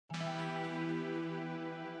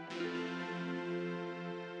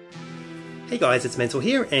Hey guys, it's Mansell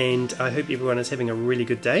here, and I hope everyone is having a really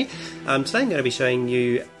good day. Today I'm going to be showing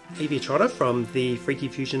you Avea Trotter from the Freaky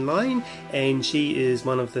Fusion line, and she is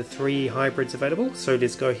one of the 3 hybrids available, so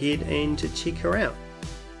let's go ahead and check her out.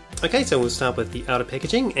 Okay, so we'll start with the outer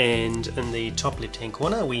packaging, and in the top left hand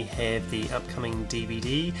corner we have the upcoming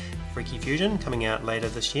DVD Freaky Fusion coming out later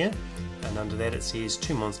this year, and under that it says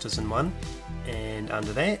 2 monsters in 1. And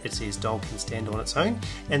under that it says doll can stand on its own,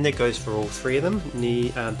 and that goes for all 3 of them.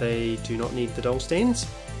 They do not need the doll stands.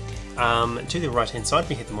 To the right hand side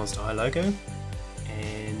we have the Monster High logo,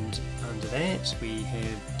 and under that we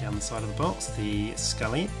have down the side of the box the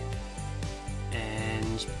Scully,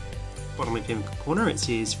 and bottom left hand corner it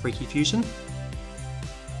says Freaky Fusion,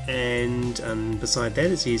 and beside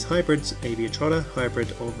that it says Hybrids Avea Trotter,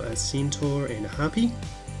 hybrid of a centaur and a harpy.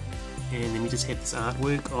 And then we just have this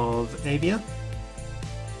artwork of Avea,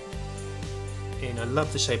 and I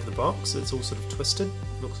love the shape of the box. It's all sort of twisted,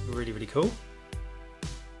 looks really cool.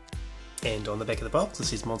 And on the back of the box it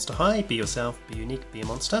says Monster High, be yourself, be unique, be a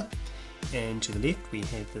monster. And to the left we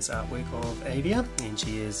have this artwork of Avea, and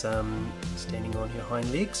she is standing on her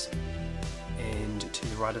hind legs. And to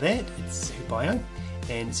the right of that it's her bio,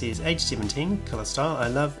 and it says age 17, colour style, I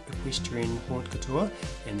love equestrian haute couture,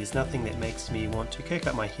 and there's nothing that makes me want to kick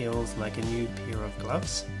up my heels like a new pair of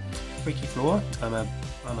gloves. Freaky floor, I'm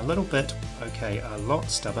a little bit, okay, a lot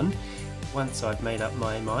stubborn. Once I've made up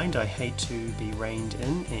my mind, I hate to be reined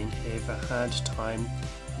in and have a hard time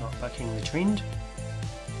not bucking the trend.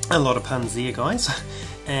 A lot of puns there, guys.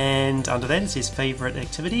 And under that it says favourite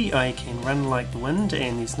activity, I can run like the wind,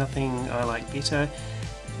 and there's nothing I like better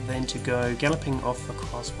than to go galloping off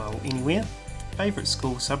across, well, anywhere. Favourite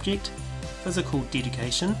school subject, physical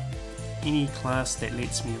dedication. Any class that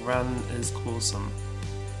lets me run is awesome.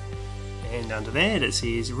 And under that it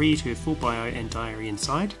says read her full bio and diary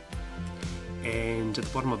inside. And at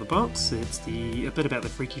the bottom of the box it's a bit about the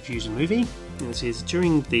Freaky Fusion movie, and it says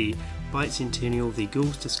during the bicentennial the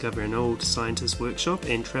ghouls discover an old scientist workshop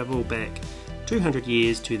and travel back 200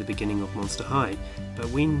 years to the beginning of Monster High, but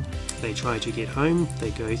when they try to get home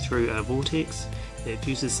they go through a vortex that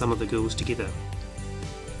fuses some of the ghouls together.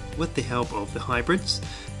 With the help of the hybrids,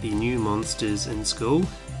 the new monsters in school,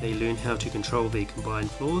 they learn how to control their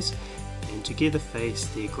combined flaws and together face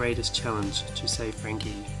their greatest challenge to save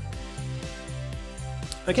Frankie.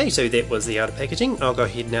 Okay, so that was the outer packaging. I'll go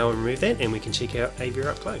ahead now and remove that and we can check out Avea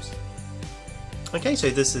up close. Okay, so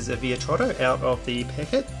this is Avea Trotter out of the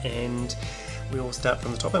packet, and we'll start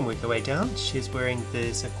from the top and work our way down. She's wearing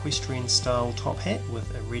this equestrian style top hat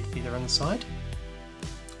with a red feather on the side,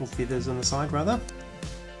 or feathers on the side rather.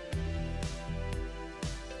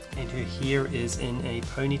 And her hair is in a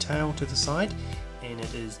ponytail to the side, and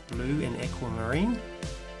it is blue and aquamarine.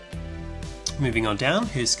 Moving on down,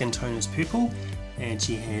 her skin tone is purple, and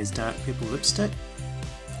she has dark purple lipstick,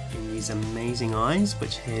 and these amazing eyes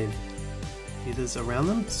which have feathers around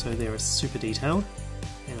them, so they're super detailed,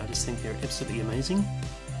 and I just think they're absolutely amazing.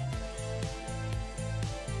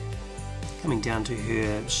 Coming down to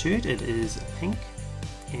her shirt, it is pink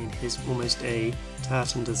and has almost a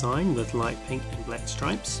tartan design with light pink and black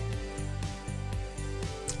stripes.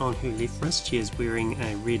 On her left wrist she is wearing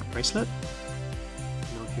a red bracelet,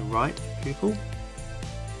 and on her right purple.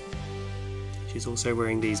 She's also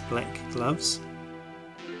wearing these black gloves.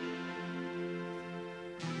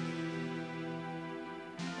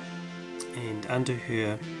 And under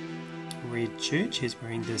her red shirt she's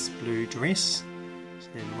wearing this blue dress. So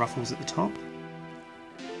there are ruffles at the top.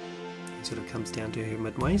 It sort of comes down to her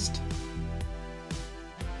mid-waist.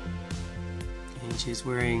 And she's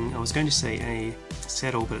wearing, I was going to say a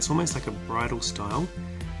saddle, but it's almost like a bridle style,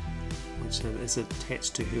 which is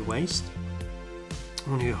attached to her waist.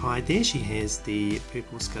 On her hide there she has the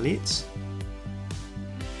purple skeletts,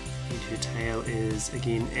 and her tail is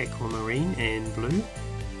again aquamarine and blue,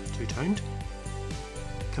 two-toned.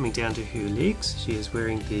 Coming down to her legs she is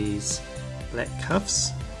wearing these black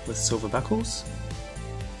cuffs with silver buckles,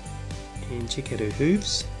 and check out her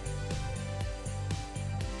hooves.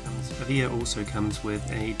 Avea also comes with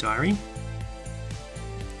a diary,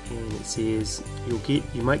 and it says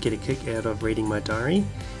you might get a kick out of reading my diary.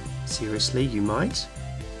 Seriously, you might.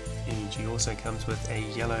 And she also comes with a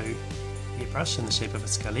yellow hairbrush in the shape of a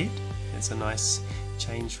skeleton. It's a nice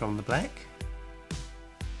change from the black.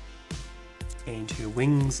 And her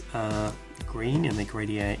wings are green and they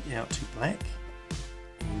gradate out to black,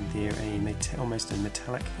 and they're almost a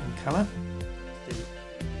metallic in colour.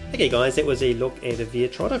 Okay guys, that was a look at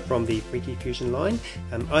Avea Trotter from the Freaky Fusion line.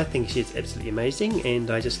 I think she's absolutely amazing,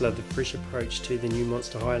 and I just love the fresh approach to the new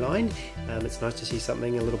Monster High line. It's nice to see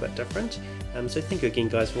something a little bit different. So thank you again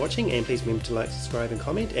guys for watching, and please remember to like, subscribe and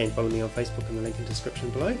comment, and follow me on Facebook in the link in the description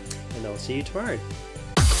below, and I'll see you tomorrow.